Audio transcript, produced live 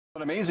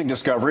An amazing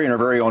discovery in our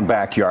very own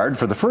backyard.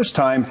 For the first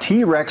time,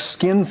 T.rex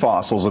skin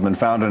fossils have been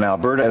found in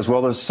Alberta as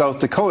well as South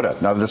Dakota.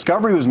 Now, the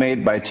discovery was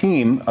made by a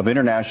team of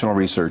international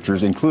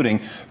researchers, including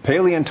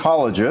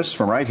paleontologists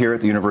from right here at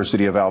the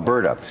University of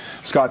Alberta.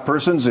 Scott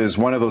Persons is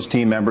one of those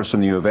team members from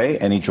the U of A,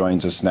 and he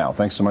joins us now.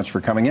 Thanks so much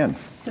for coming in.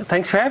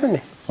 Thanks for having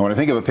me. When I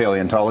think of a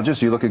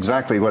paleontologist, you look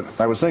exactly what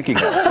I was thinking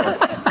of.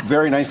 So,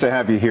 very nice to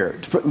have you here.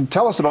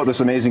 Tell us about this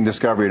amazing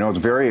discovery. You know, it's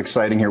very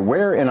exciting here.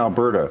 Where in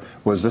Alberta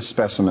was this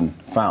specimen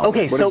found?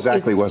 Okay, what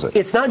exactly was it?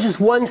 It's not just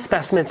one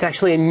specimen. It's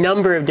actually a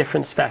number of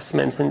different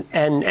specimens.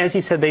 And as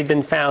you said, they've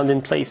been found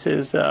in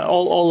places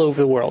all over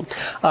the world.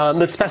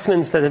 The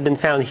specimens that have been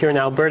found here in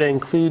Alberta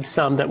include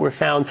some that were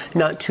found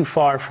not too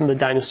far from the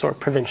Dinosaur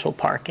Provincial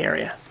Park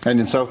area. And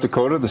in South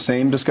Dakota, the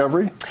same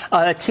discovery?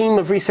 A team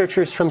of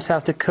researchers from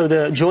South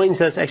Dakota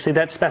joins us. Actually,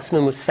 that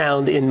specimen was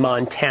found in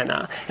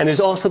Montana. And there's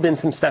also been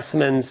some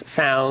specimens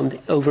found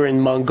over in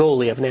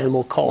Mongolia of an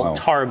animal called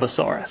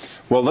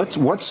Tarbosaurus. Well,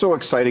 what's so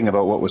exciting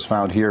about what was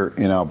found here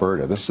in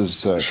Alberta? This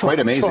is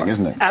quite amazing,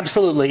 isn't it?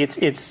 Absolutely.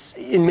 It's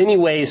in many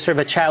ways sort of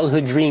a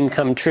childhood dream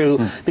come true,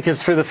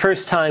 because for the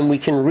first time we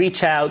can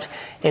reach out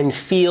and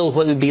feel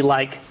what it would be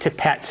like to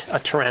pet a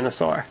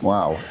tyrannosaur.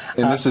 Wow.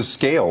 And this is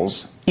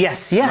scales.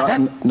 Yes,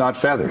 yeah. Not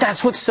feathers.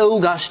 That's what's so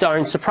gosh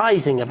darn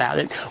surprising about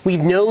it.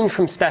 We've known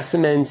from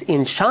specimens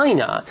in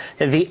China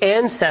that the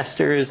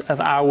ancestors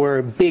of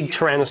our big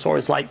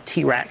tyrannosaurs like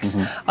T.rex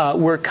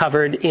were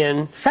covered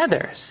in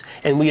feathers.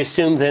 And we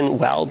assumed then,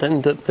 well,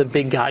 then the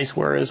big guys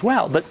were as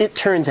well. But it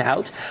turns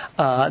out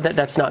that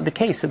that's not the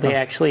case, that they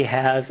actually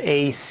have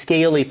a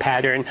scaly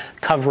pattern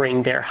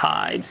covering their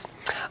hides.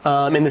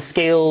 And the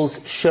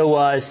scales show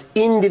us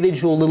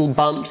individual little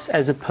bumps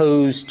as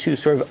opposed to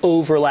sort of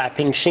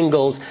overlapping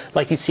shingles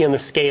like you see on the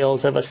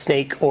scales of a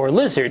snake or a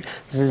lizard.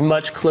 This is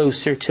much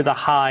closer to the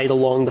hide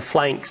along the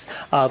flanks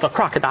of a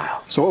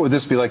crocodile. So what would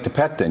this be like to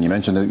pet then? You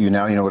mentioned that you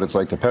know what it's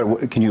like to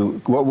pet. Can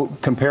you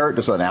compare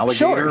it to an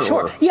alligator?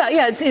 Sure. Or?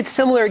 Yeah, it's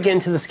similar again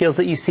to the scales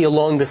that you see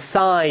along the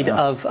side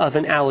of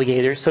an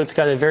alligator. So it's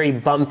got a very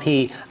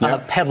bumpy,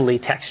 pebbly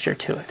texture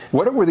to it.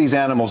 What were these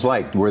animals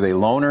like? Were they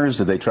loners?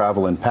 Did they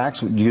travel in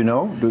packs? Do you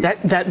know?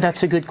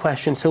 That's a good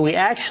question. So we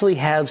actually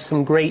have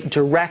some great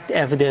direct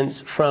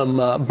evidence from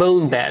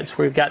bone beds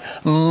where we've got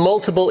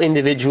multiple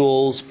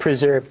individuals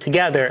preserved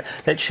together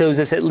that shows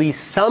us at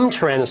least some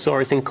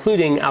tyrannosaurs,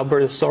 including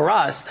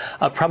Albertosaurus,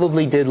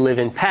 probably did live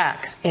in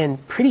packs,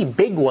 and pretty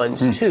big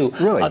ones too,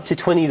 really? Up to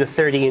 20 to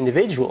 30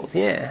 individuals.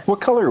 Yeah.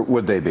 What color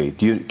would they be?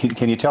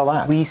 Can you tell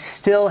that? We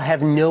still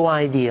have no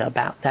idea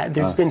about that.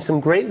 There's been some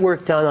great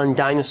work done on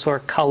dinosaur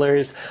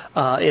colors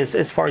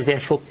as far as the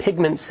actual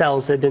pigment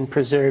cells that have been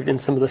preserved in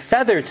some of the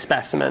feathered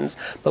specimens,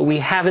 but we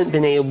haven't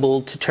been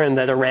able to turn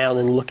that around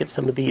and look at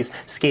some of these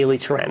scaly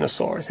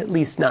tyrannosaurs, at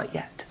least not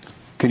yet.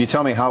 Can you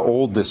tell me how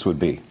old this would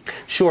be?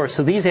 Sure.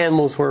 So these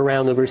animals were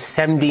around over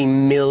 70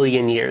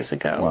 million years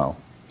ago. Wow.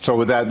 So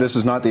with that, this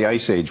is not the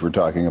Ice Age we're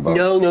talking about?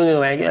 No.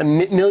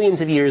 Millions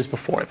of years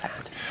before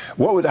that.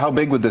 How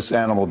big would this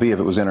animal be if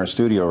it was in our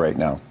studio right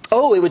now?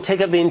 Oh, it would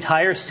take up the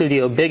entire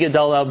studio. Big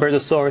adult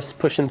Albertosaurus,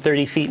 pushing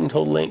 30 feet in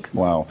total length.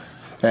 Wow.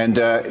 And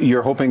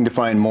you're hoping to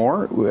find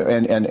more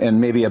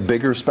and maybe a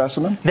bigger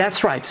specimen?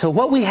 That's right. So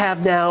what we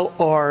have now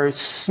are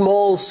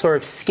small sort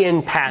of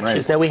skin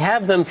patches. Right. Now we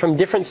have them from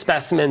different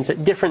specimens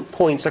at different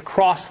points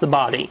across the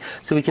body,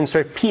 so we can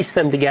sort of piece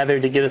them together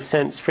to get a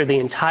sense for the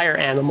entire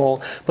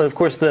animal. But of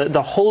course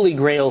the holy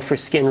grail for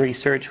skin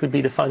research would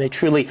be to find a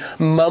truly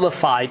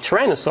mummified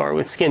tyrannosaur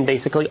with skin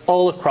basically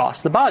all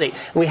across the body.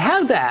 And we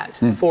have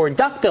that for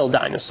duck-billed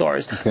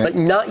dinosaurs, but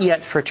not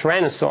yet for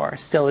tyrannosaur.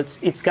 Still,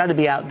 it's got to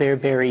be out there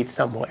buried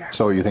somewhere.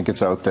 So you think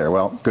it's out there?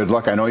 Well, good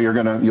luck. I know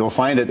you'll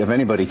find it if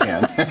anybody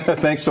can.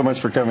 Thanks so much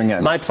for coming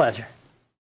in. My pleasure.